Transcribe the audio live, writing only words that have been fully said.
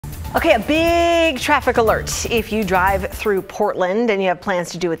Okay, a big traffic alert if you drive through Portland and you have plans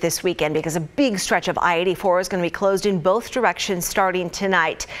to do it this weekend, because a big stretch of I-84 is going to be closed in both directions starting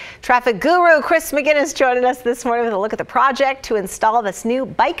tonight. Traffic guru Chris McGinnis joining us this morning with a look at the project to install this new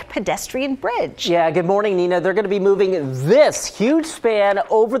bike pedestrian bridge. Yeah, good morning, Nina. They're going to be moving this huge span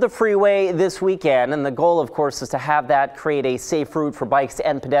over the freeway this weekend. And the goal, of course, is to have that create a safe route for bikes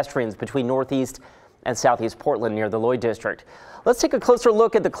and pedestrians between Northeast and Southeast Portland near the Lloyd District. Let's take a closer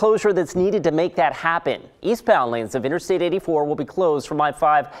look at the closure that's needed to make that happen. Eastbound lanes of Interstate 84 will be closed from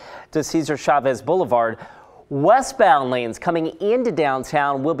I-5 to Cesar Chavez Boulevard. Westbound lanes coming into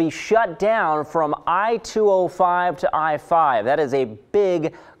downtown will be shut down from I-205 to I-5. That is a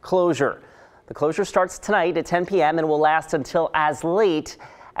big closure. The closure starts tonight at 10 p.m. and will last until as late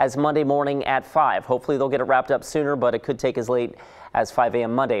as Monday morning at 5. Hopefully they'll get it wrapped up sooner, but it could take as late as 5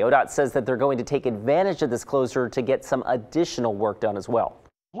 a.m. Monday. ODOT says that they're going to take advantage of this closure to get some additional work done as well.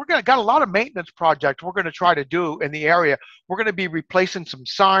 Got a lot of maintenance projects we're going to try to do in the area. We're going to be replacing some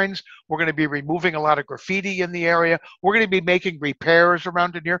signs. We're going to be removing a lot of graffiti in the area. We're going to be making repairs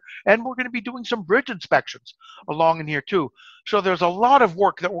around in here, and we're going to be doing some bridge inspections along in here too. So there's a lot of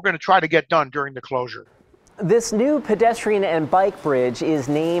work that we're going to try to get done during the closure. This new pedestrian and bike bridge is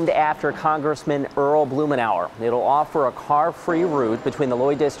named after Congressman Earl Blumenauer. It'll offer a car-free route between the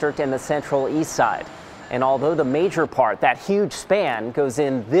Lloyd District and the Central East Side. And although the major part, that huge span, goes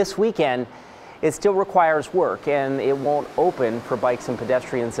in this weekend, it still requires work, and it won't open for bikes and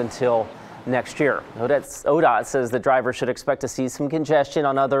pedestrians until next year. ODOT says the drivers should expect to see some congestion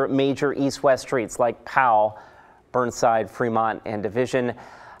on other major east-west streets like Powell, Burnside, Fremont, and Division.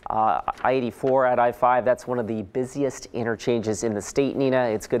 I-84 at I-5, that's one of the busiest interchanges in the state, Nina.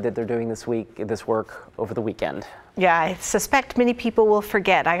 It's good that they're doing this work over the weekend. Yeah, I suspect many people will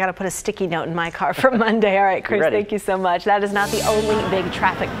forget. I got to put a sticky note in my car for Monday. All right, Chris, thank you so much. That is not the only big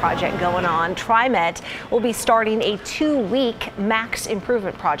traffic project going on. TriMet will be starting a 2-week max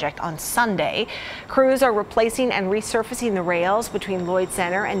improvement project on Sunday. Crews are replacing and resurfacing the rails between Lloyd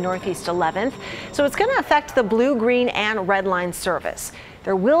Center and Northeast 11th. So it's going to affect the blue, green, and red line service.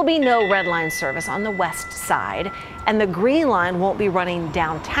 There will be no red line service on the west side, and the green line won't be running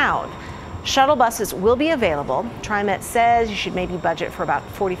downtown. Shuttle buses will be available. TriMet says you should maybe budget for about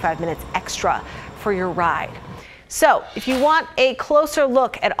 45 minutes extra for your ride. So if you want a closer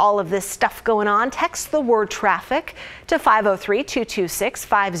look at all of this stuff going on, text the word traffic to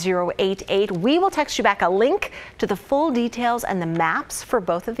 503-226-5088. We will text you back a link to the full details and the maps for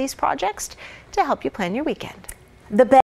both of these projects to help you plan your weekend.